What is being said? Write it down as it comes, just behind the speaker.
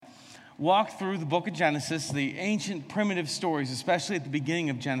walk through the book of Genesis, the ancient primitive stories, especially at the beginning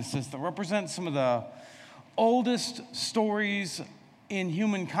of Genesis, that represent some of the oldest stories in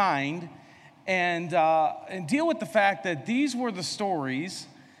humankind, and deal with the fact that these were the stories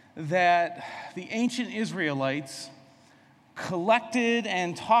that the ancient Israelites collected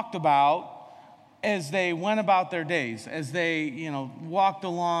and talked about as they went about their days, as they, walked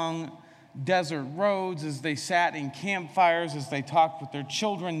along desert roads, as they sat in campfires, as they talked with their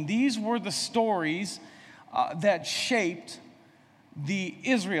children. These were the stories that shaped the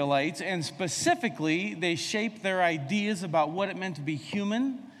Israelites, and specifically, they shaped their ideas about what it meant to be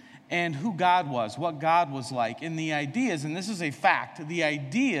human and who God was, what God was like. And the ideas, and this is a fact, the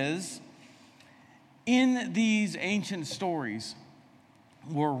ideas in these ancient stories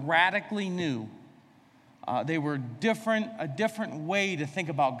were radically new. They were a different way to think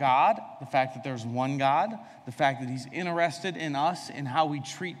about God, the fact that there's one God, the fact that he's interested in us and how we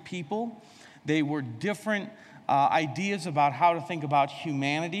treat people. They were different ideas about how to think about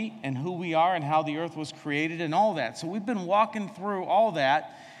humanity and who we are and how the earth was created and all that. So we've been walking through all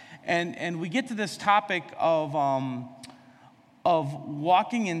that, and we get to this topic of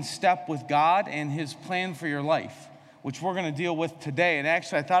walking in step with God and his plan for your life, which we're going to deal with today. And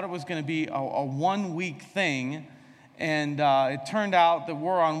actually, I thought it was going to be a 1-week thing, and it turned out that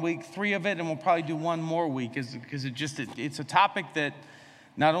we're on week 3 of it, and we'll probably do one more week, because it's a topic that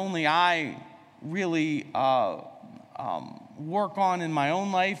not only I really work on in my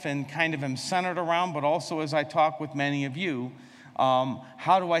own life and kind of am centered around, but also as I talk with many of you.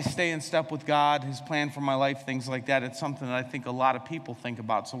 How do I stay in step with God, his plan for my life, things like that. It's something that I think a lot of people think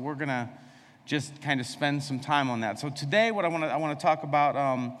about. So we're going to just kind of spend some time on that. So today what I want to talk about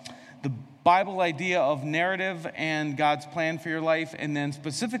the Bible idea of narrative and God's plan for your life, and then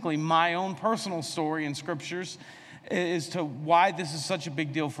specifically my own personal story in scriptures as to why this is such a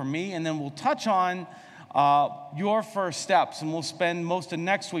big deal for me. And then we'll touch on your first steps, and we'll spend most of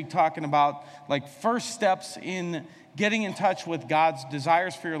next week talking about like first steps in getting in touch with God's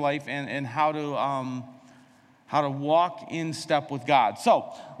desires for your life and how to walk in step with God.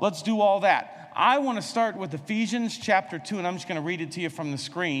 So let's do all that. I want to start with Ephesians chapter 2, and I'm just going to read it to you from the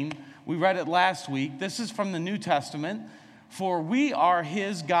screen. We read it last week. This is from the New Testament. For we are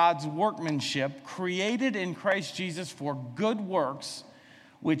God's workmanship, created in Christ Jesus for good works,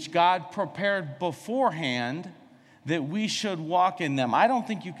 which God prepared beforehand that we should walk in them. I don't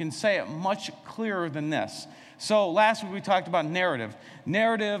think you can say it much clearer than this. So last week we talked about narrative.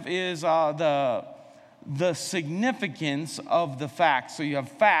 Narrative is the significance of the facts. So you have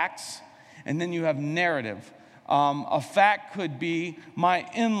facts, and then you have narrative. A fact could be, my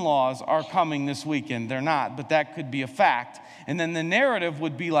in-laws are coming this weekend. They're not, but that could be a fact. And then the narrative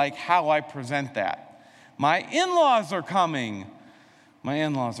would be like how I present that. My in-laws are coming. My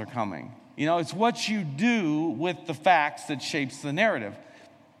in-laws are coming. It's what you do with the facts that shapes the narrative.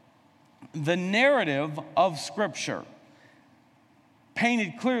 The narrative of Scripture,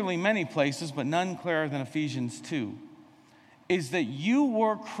 painted clearly many places, but none clearer than Ephesians 2, is that you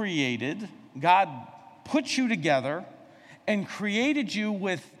were created, God put you together and created you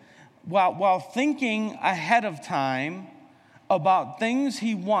with, while thinking ahead of time about things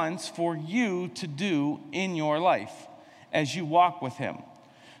he wants for you to do in your life as you walk with him.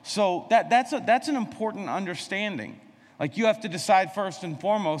 So that's an important understanding. Like, you have to decide first and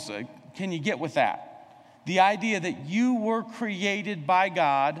foremost, can you get with that? The idea that you were created by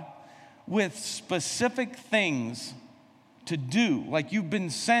God with specific things to do. Like, you've been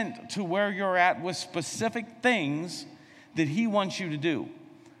sent to where you're at with specific things that he wants you to do.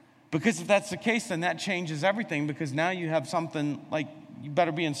 Because if that's the case, then that changes everything, because now you have something like, you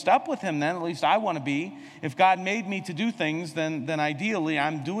better be in step with him then. At least I want to be. If God made me to do things, then ideally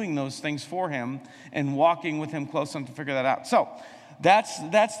I'm doing those things for him and walking with him close enough to figure that out. So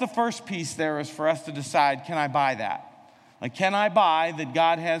that's the first piece there, is for us to decide, can I buy that? Like, can I buy that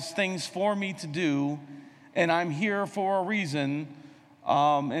God has things for me to do and I'm here for a reason,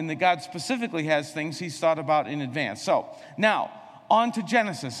 and that God specifically has things he's thought about in advance. So now, on to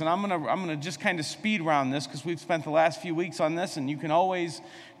Genesis, and I'm gonna just kind of speed round this, because we've spent the last few weeks on this, and you can always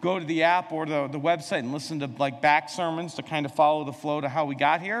go to the app or the website and listen to like back sermons to kind of follow the flow to how we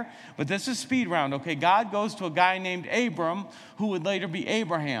got here. But this is speed round, okay? God goes to a guy named Abram, who would later be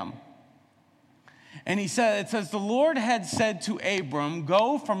Abraham. And it says, the Lord had said to Abram,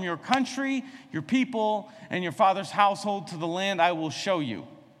 go from your country, your people, and your father's household to the land I will show you.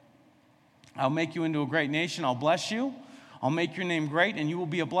 I'll make you into a great nation. I'll bless you. I'll make your name great, and you will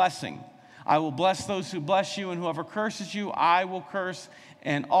be a blessing. I will bless those who bless you, and whoever curses you, I will curse,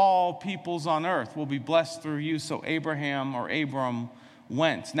 and all peoples on earth will be blessed through you. So Abram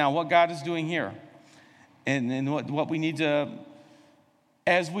went. Now, what God is doing here, and what we need to,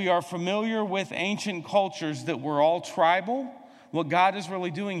 as we are familiar with ancient cultures that were all tribal, what God is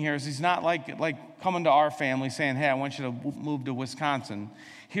really doing here is he's not like coming to our family saying, hey, I want you to move to Wisconsin.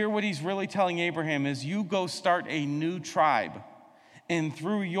 Here what he's really telling Abraham is you go start a new tribe, and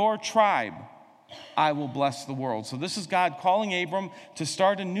through your tribe, I will bless the world. So this is God calling Abram to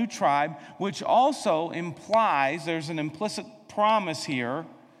start a new tribe, which also implies there's an implicit promise here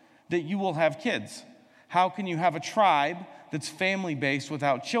that you will have kids. How can you have a tribe that's family-based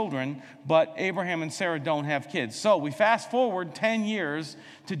without children, but Abraham and Sarah don't have kids? So we fast forward 10 years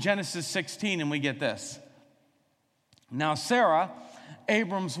to Genesis 16, and we get this. Now Sarah,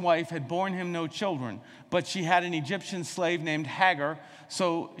 Abram's wife, had borne him no children, but she had an Egyptian slave named Hagar.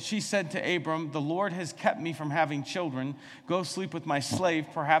 So she said to Abram, the Lord has kept me from having children. Go sleep with my slave.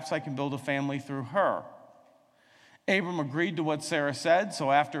 Perhaps I can build a family through her. Abram agreed to what Sarah said.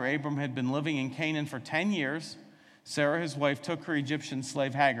 So after Abram had been living in Canaan for 10 years, Sarah, his wife, took her Egyptian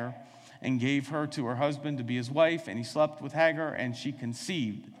slave Hagar and gave her to her husband to be his wife, and he slept with Hagar, and she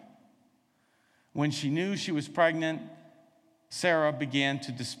conceived. When she knew she was pregnant, Sarah began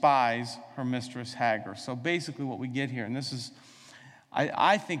to despise her mistress Hagar. So basically what we get here, and this is,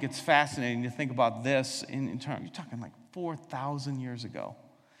 I think it's fascinating to think about this in terms, you're talking like 4,000 years ago.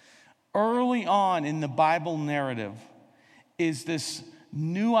 Early on in the Bible narrative is this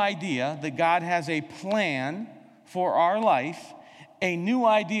new idea that God has a plan for our life, a new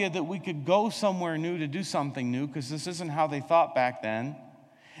idea that we could go somewhere new to do something new, because this isn't how they thought back then,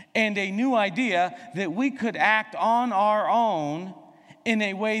 and a new idea that we could act on our own in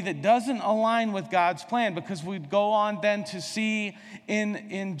a way that doesn't align with God's plan, because we'd go on then to see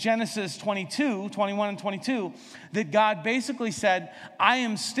in Genesis 21 and 22, that God basically said, I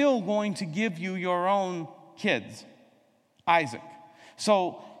am still going to give you your own kids, Isaac.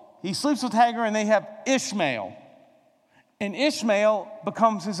 So he sleeps with Hagar and they have Ishmael. And Ishmael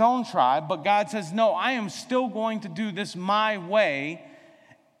becomes his own tribe, but God says, no, I am still going to do this my way.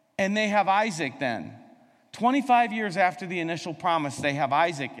 And they have Isaac then. 25 years after the initial promise, they have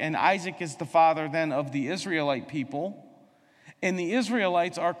Isaac. And Isaac is the father then of the Israelite people. And the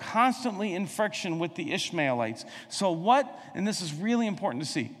Israelites are constantly in friction with the Ishmaelites. So what, and this is really important to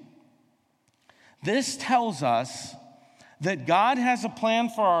see, this tells us that God has a plan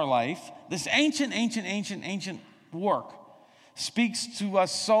for our life. This ancient work speaks to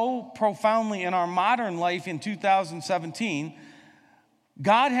us so profoundly in our modern life in 2017.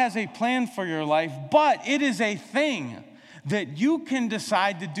 God has a plan for your life, but it is a thing that you can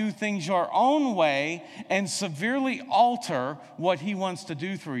decide to do things your own way and severely alter what he wants to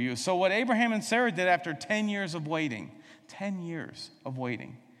do through you. So what Abraham and Sarah did after 10 years of waiting,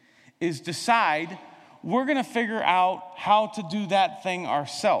 is decide we're going to figure out how to do that thing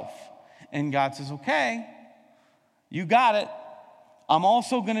ourselves. And God says, okay, you got it. I'm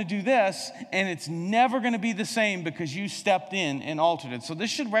also going to do this, and it's never going to be the same because you stepped in and altered it. So this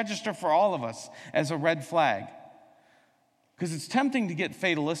should register for all of us as a red flag. Because it's tempting to get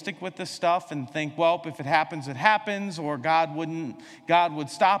fatalistic with this stuff and think, well, if it happens, it happens, or God would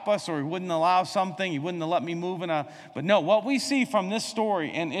stop us, or he wouldn't allow something, he wouldn't have let me move But no, what we see from this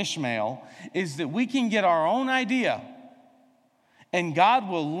story in Ishmael is that we can get our own idea, and God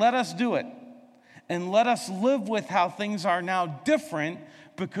will let us do it. And let us live with how things are now different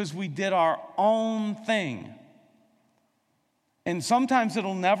because we did our own thing. And sometimes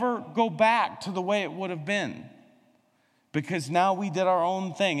it'll never go back to the way it would have been because now we did our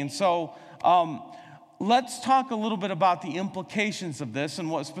own thing. And so let's talk a little bit about the implications of this. And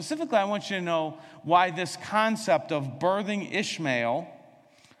what specifically I want you to know why this concept of birthing Ishmael,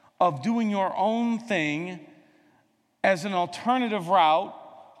 of doing your own thing as an alternative route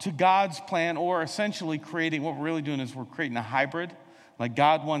to God's plan, or essentially creating, what we're really doing is we're creating a hybrid. Like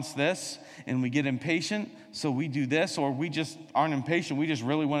God wants this, and we get impatient, so we do this, or we just aren't impatient, we just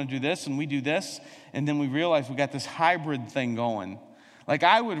really want to do this, and we do this, and then we realize we got this hybrid thing going. Like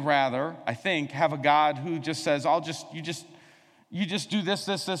I would rather, I think, have a God who just says, you just do this,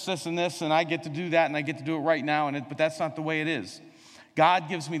 and this, and I get to do that, and I get to do it right now, but that's not the way it is. God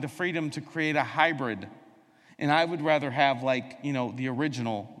gives me the freedom to create a hybrid. And I would rather have the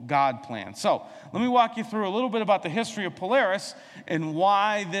original God plan. So let me walk you through a little bit about the history of Polaris and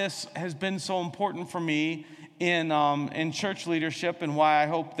why this has been so important for me in church leadership, and why I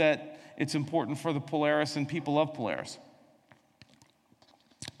hope that it's important for the Polaris and people of Polaris.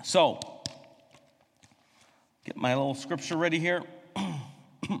 So, get my little scripture ready here.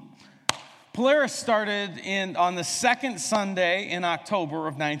 Polaris started on the second Sunday in October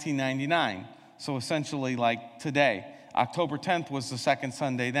of 1999. So essentially like today. October 10th was the second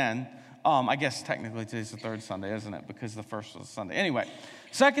Sunday then. I guess technically today's the third Sunday, isn't it? Because the first was Sunday. Anyway,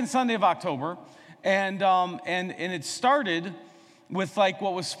 second Sunday of October, and it started with like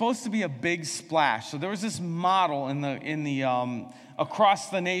what was supposed to be a big splash. So there was this model in the across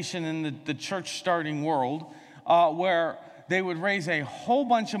the nation in the church starting world where they would raise a whole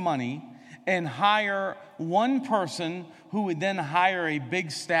bunch of money and hire one person who would then hire a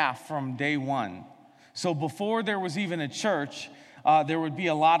big staff from day one. So before there was even a church, there would be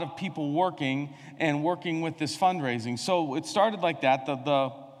a lot of people working with this fundraising. So it started like that.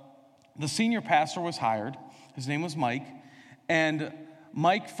 The senior pastor was hired. His name was Mike. And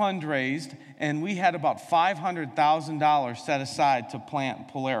Mike fundraised, and we had about $500,000 set aside to plant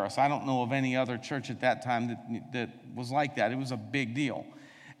Polaris. I don't know of any other church at that time that was like that. It was a big deal.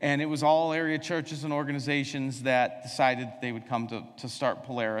 And it was all area churches and organizations that decided they would come to start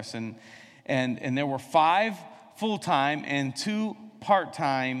Polaris. And there were 5 full-time and 2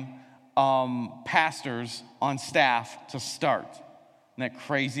 part-time pastors on staff to start. Isn't that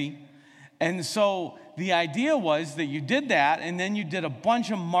crazy? And so the idea was that you did that, and then you did a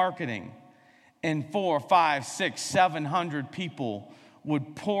bunch of marketing, and 400, 500, 600, 700 people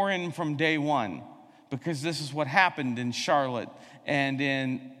would pour in from day one, because this is what happened in Charlotte and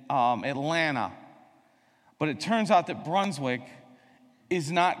in Atlanta. But it turns out that Brunswick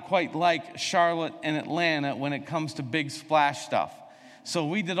is not quite like Charlotte and Atlanta when it comes to big splash stuff. So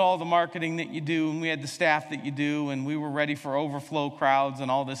we did all the marketing that you do, and we had the staff that you do, and we were ready for overflow crowds and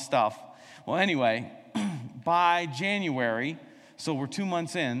all this stuff. Well, anyway, by January, so we're 2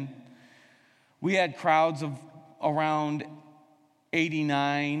 months in, we had crowds of around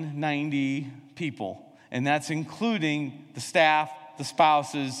 89, 90 people. And that's including the staff, the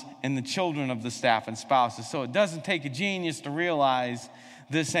spouses, and the children of the staff and spouses. So it doesn't take a genius to realize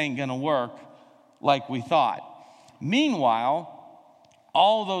this ain't going to work like we thought. Meanwhile,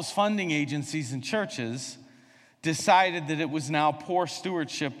 all those funding agencies and churches decided that it was now poor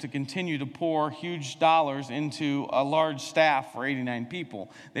stewardship to continue to pour huge dollars into a large staff for 89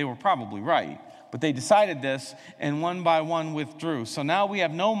 people. They were probably right, but they decided this, and one by one withdrew. So now we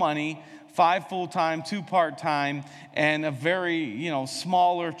have no money, 5 full-time, 2 part-time, and a very,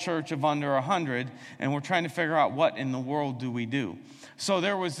 smaller church of under 100, and we're trying to figure out what in the world do we do. So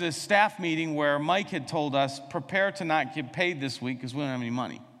there was this staff meeting where Mike had told us, prepare to not get paid this week because we don't have any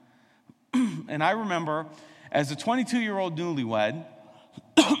money. And I remember, as a 22-year-old newlywed,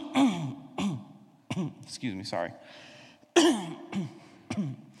 excuse me, sorry.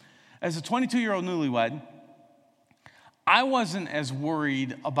 As a 22-year-old newlywed, I wasn't as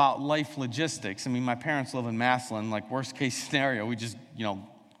worried about life logistics. I mean, my parents live in Massillon, like worst case scenario, we just,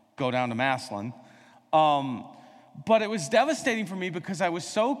 go down to Massillon. But it was devastating for me because I was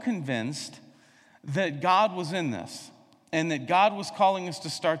so convinced that God was in this, and that God was calling us to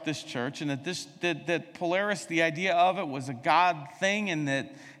start this church, and that Polaris, the idea of it was a God thing, and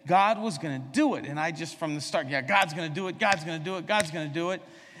that God was going to do it. And I just from the start, God's going to do it, God's going to do it, God's going to do it.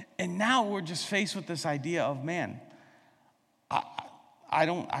 And now we're just faced with this idea of, man, I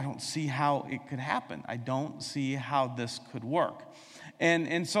don't see how it could happen. I don't see how this could work.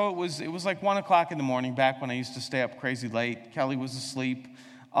 And so it was like 1 o'clock in the morning back when I used to stay up crazy late. Kelly was asleep.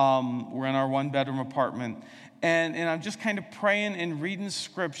 We're in our 1-bedroom apartment. And I'm just kind of praying and reading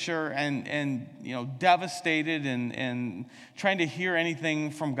scripture and devastated and trying to hear anything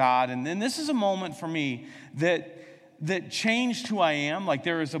from God. And then this is a moment for me that changed who I am. Like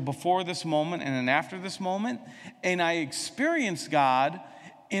there is a before this moment and an after this moment. And I experienced God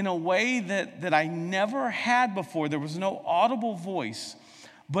in a way that I never had before. There was no audible voice,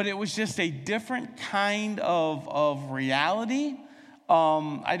 but it was just a different kind of reality.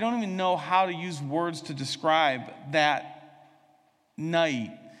 I don't even know how to use words to describe that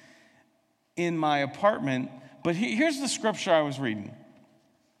night in my apartment. But here's the scripture I was reading.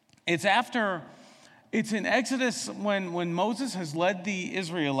 It's in Exodus when Moses has led the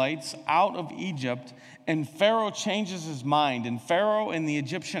Israelites out of Egypt, and Pharaoh changes his mind, and Pharaoh and the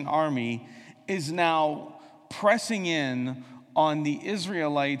Egyptian army is now pressing in on the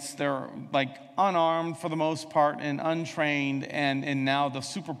Israelites. They're like unarmed for the most part and untrained, and now the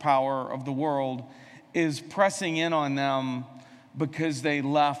superpower of the world is pressing in on them because they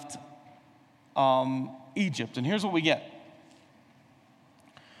left Egypt. And here's what we get.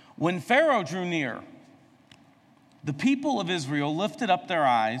 When Pharaoh drew near, the people of Israel lifted up their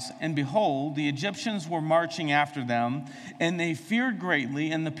eyes, and behold, the Egyptians were marching after them, and they feared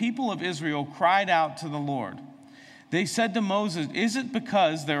greatly, and the people of Israel cried out to the Lord. They said to Moses, "Is it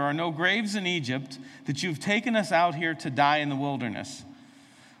because there are no graves in Egypt that you've taken us out here to die in the wilderness?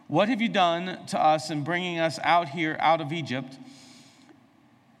 What have you done to us in bringing us out here, out of Egypt?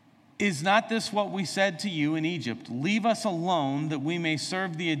 Is not this what we said to you in Egypt? Leave us alone that we may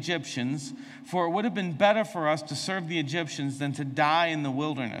serve the Egyptians, for it would have been better for us to serve the Egyptians than to die in the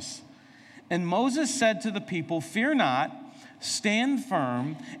wilderness. And Moses said to the people, fear not, stand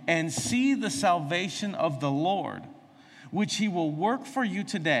firm, and see the salvation of the Lord, which he will work for you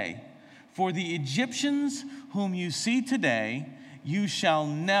today. For the Egyptians whom you see today, you shall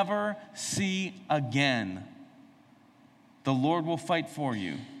never see again. The Lord will fight for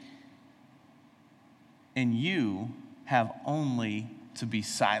you, and you have only to be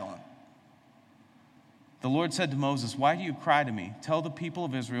silent. The Lord said to Moses, why do you cry to me? Tell the people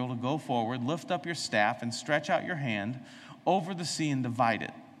of Israel to go forward, lift up your staff, and stretch out your hand over the sea and divide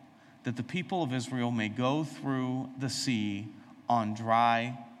it, that the people of Israel may go through the sea on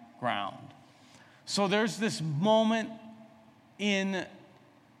dry ground. So there's this moment in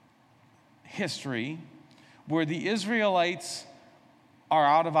history where the Israelites are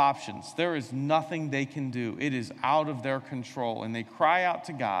out of options. There is nothing they can do. It is out of their control. And they cry out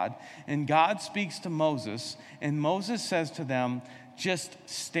to God, and God speaks to Moses, and Moses says to them, just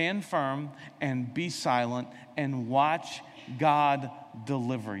stand firm and be silent and watch God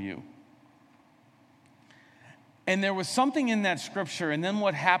deliver you. And there was something in that scripture, and then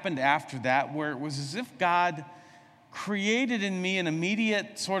what happened after that, where it was as if God created in me an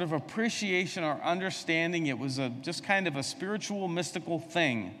immediate sort of appreciation or understanding. It was just kind of a spiritual, mystical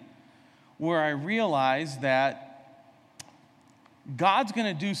thing where I realized that God's going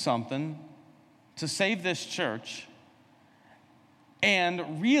to do something to save this church,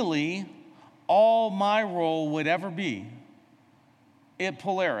 and really all my role would ever be at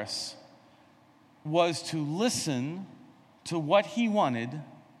Polaris was to listen to what he wanted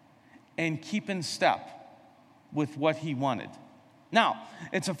and keep in step with what he wanted. Now,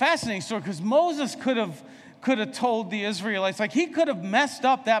 it's a fascinating story because Moses could have told the Israelites, like he could have messed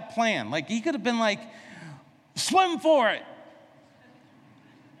up that plan. Like he could have been like, swim for it.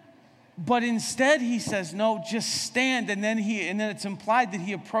 But instead he says, no, just stand. And then it's implied that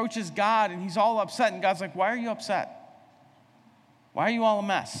he approaches God and he's all upset. And God's like, why are you upset? Why are you all a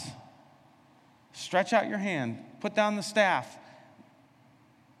mess? Stretch out your hand, put down the staff,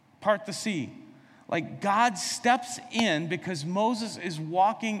 part the sea. Like God steps in because Moses is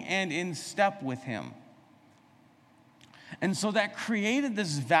walking and in step with him. And so that created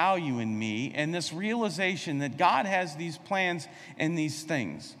this value in me and this realization that God has these plans and these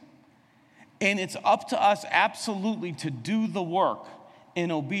things. And it's up to us absolutely to do the work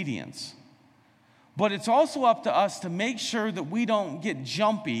in obedience. But it's also up to us to make sure that we don't get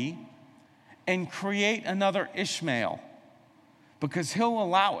jumpy and create another Ishmael, because he'll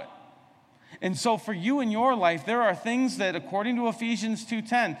allow it. And so for you in your life, there are things that, according to Ephesians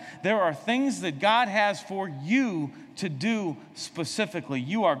 2:10, there are things that God has for you to do specifically.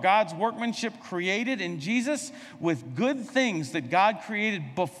 You are God's workmanship created in Jesus with good things that God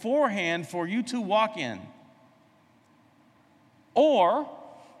created beforehand for you to walk in. Or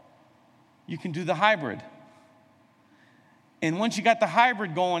you can do the hybrid. And once you got the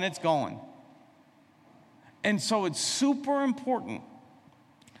hybrid going, it's going. And so it's super important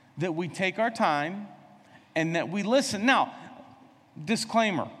that we take our time and that we listen. Now,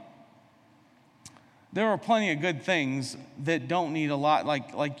 disclaimer. There are plenty of good things that don't need a lot,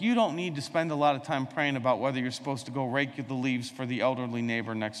 like you don't need to spend a lot of time praying about whether you're supposed to go rake the leaves for the elderly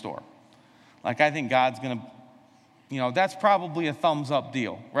neighbor next door. Like I think God's going to, that's probably a thumbs up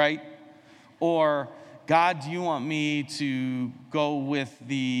deal, right? Or, God, do you want me to go with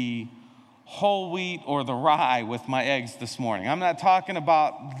the whole wheat or the rye with my eggs this morning? I'm not talking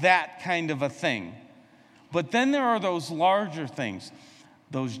about that kind of a thing. But then there are those larger things,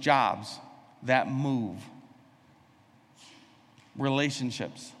 those jobs that move,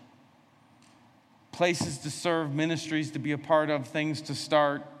 relationships, places to serve, ministries to be a part of, things to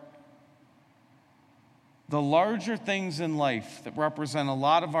start. The larger things in life that represent a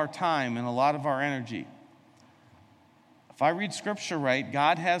lot of our time and a lot of our energy. If I read Scripture right,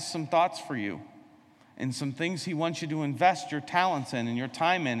 God has some thoughts for you and some things he wants you to invest your talents in and your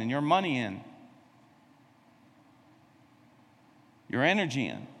time in and your money in, your energy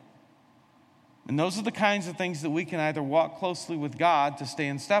in. And those are the kinds of things that we can either walk closely with God to stay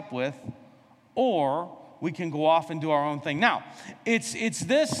in step with, or we can go off and do our own thing. Now, it's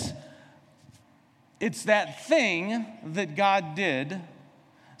that thing that God did.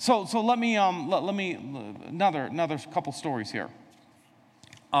 So let me another couple stories here.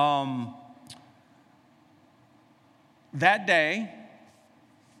 That day,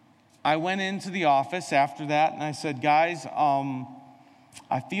 I went into the office after that and I said, guys,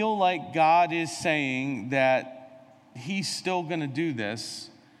 I feel like God is saying that he's still going to do this.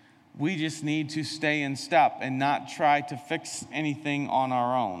 We just need to stay in step and not try to fix anything on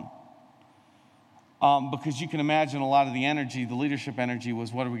our own. Because you can imagine a lot of the energy, the leadership energy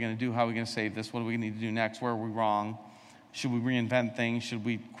was, what are we going to do? How are we going to save this? What do we need to do next? Where are we wrong? Should we reinvent things? Should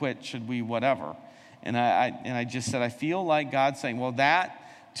we quit? Should we whatever? And I just said, I feel like God's saying, well, that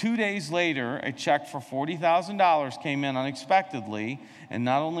 2 days later, a check for $40,000 came in unexpectedly, and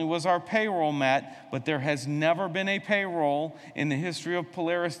not only was our payroll met, but there has never been a payroll in the history of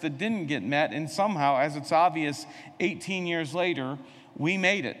Polaris that didn't get met, and somehow, as it's obvious, 18 years later, we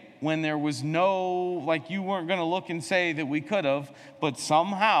made it. When there was no, like you weren't going to look and say that we could have, but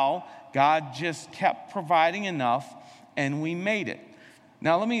somehow God just kept providing enough, and we made it.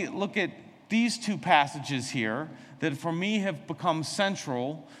 Now let me look at these two passages here that for me have become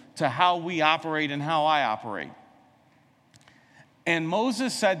central to how we operate and how I operate. And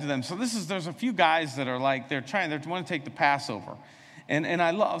Moses said to them, so there's a few guys that are like, they want to take the Passover. And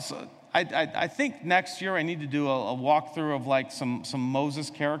I think next year I need to do a walkthrough of like some Moses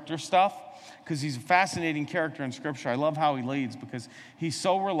character stuff, because he's a fascinating character in Scripture. I love how he leads because he's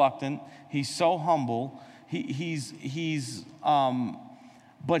so reluctant, he's so humble, but he's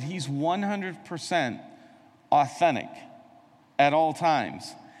 100% authentic at all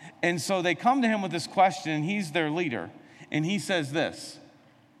times. And so they come to him with this question, and he's their leader. And he says this,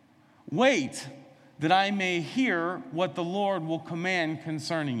 wait, that I may hear what the Lord will command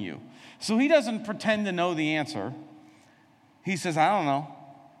concerning you. So he doesn't pretend to know the answer. He says, I don't know.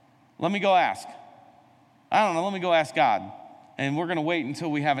 Let me go ask. I don't know. Let me go ask God. And we're going to wait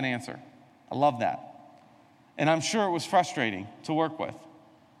until we have an answer. I love that. And I'm sure it was frustrating to work with,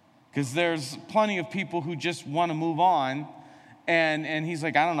 because there's plenty of people who just want to move on. And he's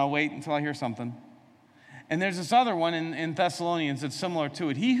like, I don't know, wait until I hear something. And there's this other one in Thessalonians that's similar to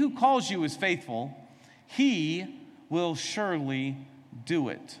it. He who calls you is faithful. He will surely do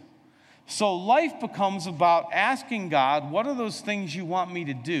it. So life becomes about asking God, what are those things you want me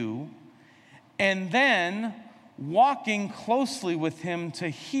to do? And then walking closely with him to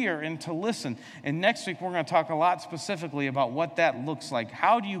hear and to listen. And next week, we're going to talk a lot specifically about what that looks like.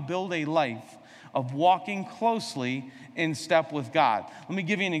 How do you build a life of walking closely in step with God? Let me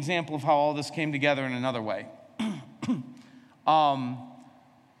give you an example of how all this came together in another way.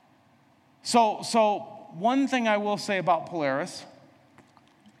 So one thing I will say about Polaris,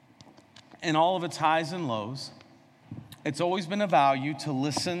 in all of its highs and lows, it's always been a value to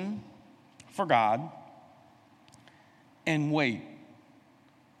listen for God and wait.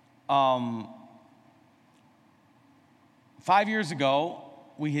 5 years ago,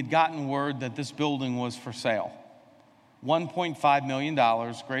 we had gotten word that this building was for sale. $1.5 million,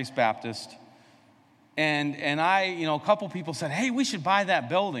 Grace Baptist. And I, a couple people said, hey, we should buy that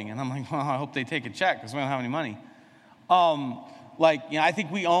building. And I'm like, well, I hope they take a check because we don't have any money. I think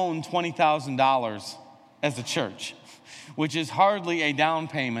we own $20,000 as a church, which is hardly a down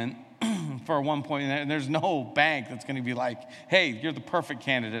payment for one point. And there's no bank that's going to be like, hey, you're the perfect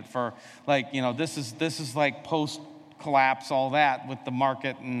candidate for this is like post-collapse, all that with the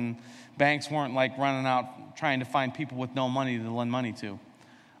market, and banks weren't like running out trying to find people with no money to lend money to.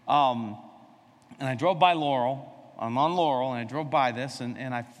 And I drove by Laurel. I'm on Laurel, and I drove by this,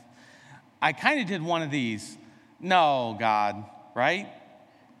 and I kind of did one of these. No, God, right?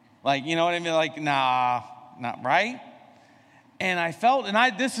 Like, you know what I mean? Like, nah, not right. And I felt,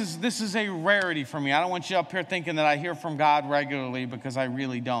 this is a rarity for me. I don't want you up here thinking that I hear from God regularly, because I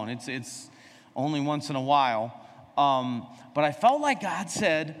really don't. It's only once in a while. But I felt like God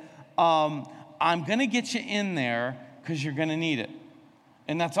said, I'm going to get you in there because you're going to need it.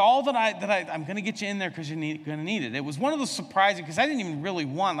 And that's all I'm going to get you in there because you're going to need it. It was one of those surprising, because I didn't even really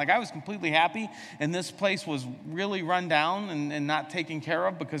want, I was completely happy, and this place was really run down and not taken care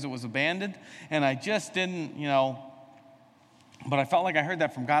of because it was abandoned. And I just didn't, but I felt like I heard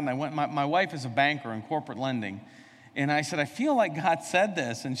that from God, and I went, my wife is a banker in corporate lending. And I said, I feel like God said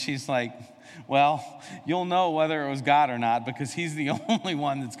this. And she's like, well, you'll know whether it was God or not, because he's the only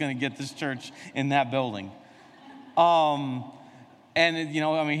one that's going to get this church in that building. And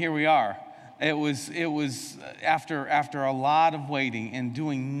here we are. It was after a lot of waiting and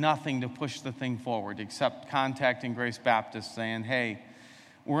doing nothing to push the thing forward, except contacting Grace Baptist saying, hey,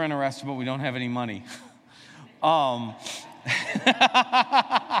 we're interested, but we don't have any money.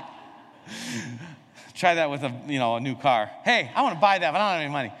 Try that with a new car. Hey, I want to buy that, but I don't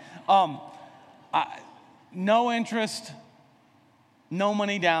have any money. No interest, no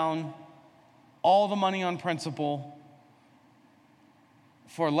money down, all the money on principal,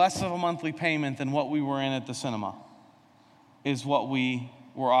 for less of a monthly payment than what we were in at the cinema. is what we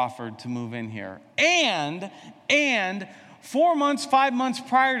were offered to move in here. And 4 months, 5 months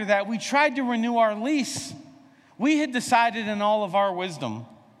prior to that, we tried to renew our lease. We had decided in all of our wisdom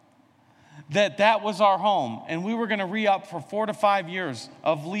that was our home, and we were going to re-up for 4 to 5 years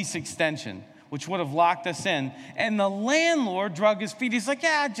of lease extension, which would have locked us in. And the landlord drug his feet. He's like,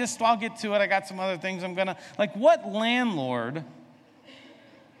 yeah, I'll get to it. I got some other things I'm going to. Like, what landlord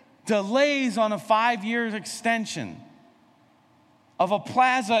delays on a 5-year extension of a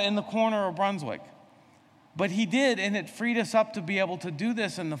plaza in the corner of Brunswick? But he did, and it freed us up to be able to do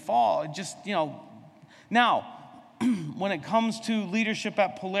this in the fall. It just, Now, when it comes to leadership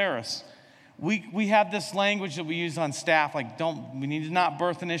at Polaris, we have this language that we use on staff, like we need to not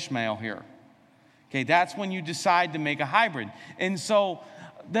birth an Ishmael here. Okay, that's when you decide to make a hybrid. And so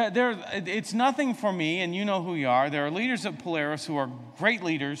it's nothing for me, and you know who you are. There are leaders at Polaris who are great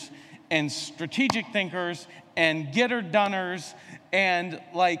leaders and strategic thinkers and getter-doners and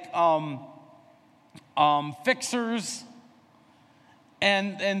fixers.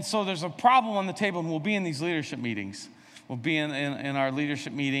 And so there's a problem on the table, and we'll be in these leadership meetings. We'll be in our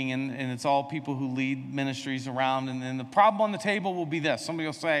leadership meeting, and it's all people who lead ministries around. And the problem on the table will be this. Somebody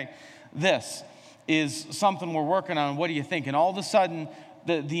will say, this is something we're working on. What do you think? And all of a sudden,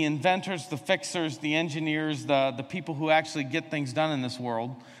 the inventors, the fixers, the engineers, the people who actually get things done in this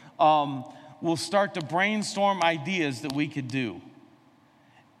world will start to brainstorm ideas that we could do.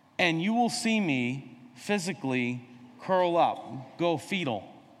 And you will see me physically curl up, go fetal,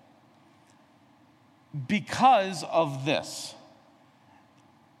 because of this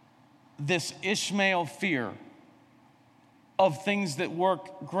Ishmael fear of things that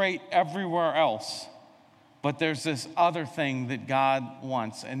work great everywhere else, but there's this other thing that God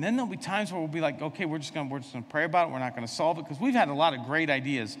wants. And then there'll be times where we'll be like, okay, we're just gonna pray about it. We're not gonna solve it, because we've had a lot of great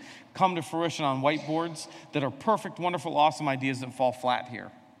ideas come to fruition on whiteboards that are perfect, wonderful, awesome ideas that fall flat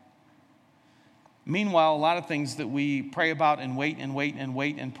here. Meanwhile, a lot of things that we pray about and wait and wait and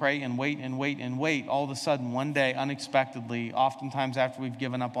wait and pray and wait and wait and wait, all of a sudden, one day, unexpectedly, oftentimes after we've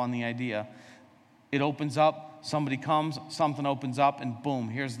given up on the idea, it opens up, somebody comes, something opens up, and boom,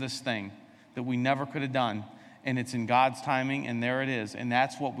 here's this thing that we never could have done. And it's in God's timing, and there it is. And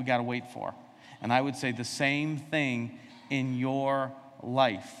that's what we got to wait for. And I would say the same thing in your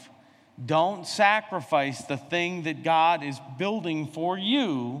life. Don't sacrifice the thing that God is building for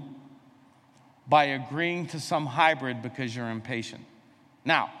you by agreeing to some hybrid because you're impatient.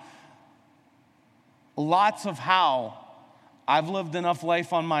 Now, lots of how I've lived enough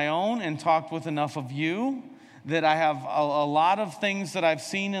life on my own and talked with enough of you that I have a lot of things that I've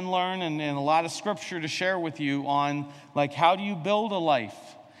seen and learned and a lot of scripture to share with you on, like, how do you build a life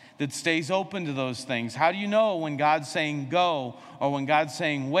that stays open to those things? How do you know when God's saying go, or when God's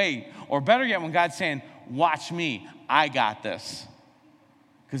saying wait, or better yet, when God's saying, watch me, I got this?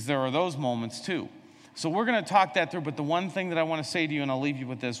 Because there are those moments too. So we're going to talk that through, but the one thing that I want to say to you, and I'll leave you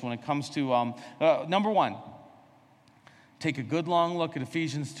with this when it comes to, number one, take a good long look at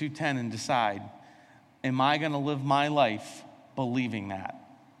Ephesians 2:10 and decide, am I going to live my life believing that?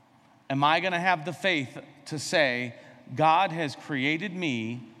 Am I going to have the faith to say, God has created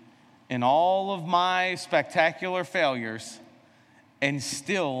me in all of my spectacular failures and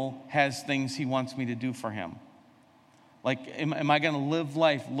still has things he wants me to do for him? Like, am I going to live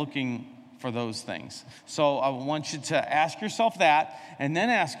life looking for those things? So I want you to ask yourself that, and then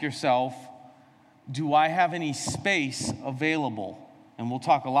ask yourself, do I have any space available? And we'll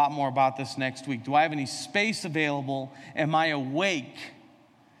talk a lot more about this next week. Do I have any space available? Am I awake?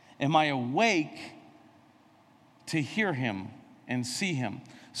 Am I awake to hear him and see him?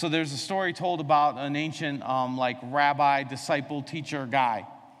 So there's a story told about an ancient rabbi, disciple, teacher guy.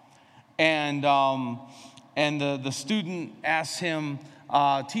 And the student asks him,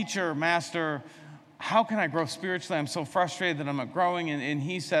 teacher, master, how can I grow spiritually? I'm so frustrated that I'm not growing. And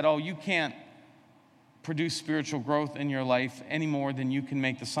he said, you can't produce spiritual growth in your life any more than you can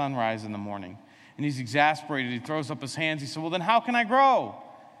make the sun rise in the morning. And he's exasperated. He throws up his hands. He said, well, then how can I grow?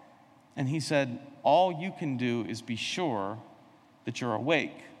 And he said, all you can do is be sure that you're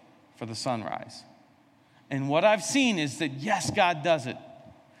awake for the sunrise. And what I've seen is that, yes, God does it,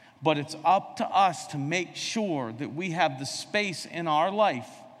 but it's up to us to make sure that we have the space in our life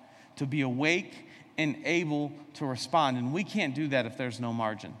to be awake and able to respond. And we can't do that if there's no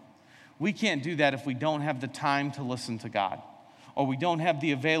margin. We can't do that if we don't have the time to listen to God, or we don't have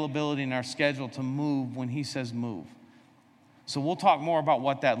the availability in our schedule to move when he says move. So we'll talk more about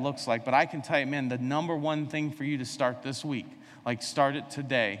what that looks like, but I can tell you, man, the number one thing for you to start this week, like start it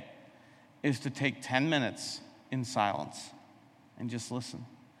today, is to take 10 minutes in silence and just listen.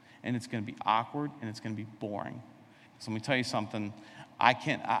 And it's going to be awkward and it's going to be boring. So let me tell you something.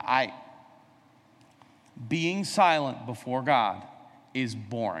 Being silent before God is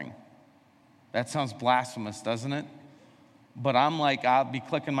boring. That sounds blasphemous, doesn't it? But I'm like, I'll be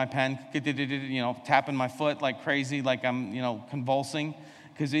clicking my pen, tapping my foot like crazy, like I'm, convulsing,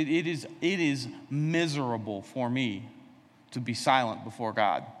 because it is miserable for me to be silent before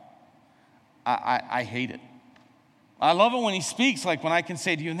God. I hate it. I love it when he speaks, like when I can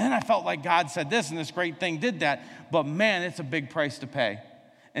say to you, and then I felt like God said this, and this great thing did that. But man, it's a big price to pay.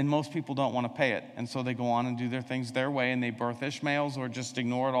 And most people don't want to pay it. And so they go on and do their things their way, and they birth Ishmaels or just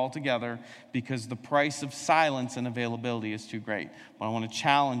ignore it altogether because the price of silence and availability is too great. But I want to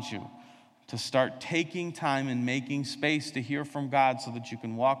challenge you to start taking time and making space to hear from God so that you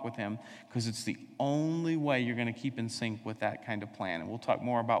can walk with him, because it's the only way you're going to keep in sync with that kind of plan. And we'll talk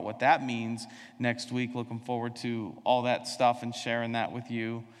more about what that means next week. Looking forward to all that stuff and sharing that with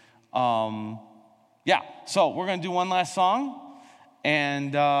you. So we're going to do one last song.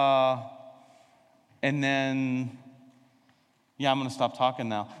 And then, I'm going to stop talking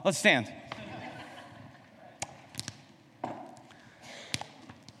now. Let's stand.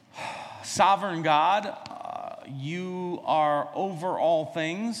 Sovereign God, you are over all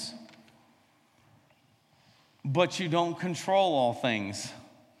things, but you don't control all things.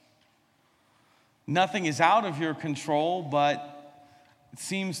 Nothing is out of your control, but it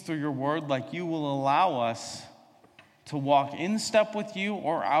seems through your word like you will allow us to walk in step with you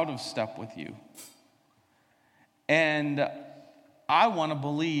or out of step with you. And I want to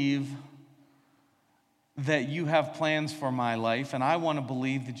believe that you have plans for my life, and I want to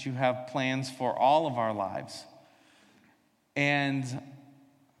believe that you have plans for all of our lives. And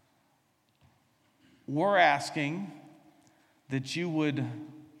we're asking that you would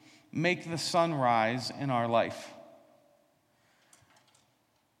make the sun rise in our life,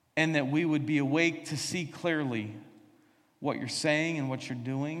 and that we would be awake to see clearly what you're saying and what you're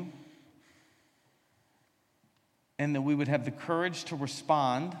doing, and that we would have the courage to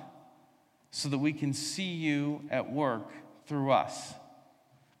respond so that we can see you at work through us,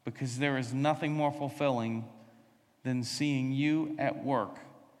 because there is nothing more fulfilling than seeing you at work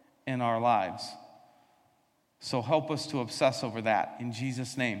in our lives. So help us to obsess over that in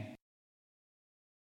Jesus' name.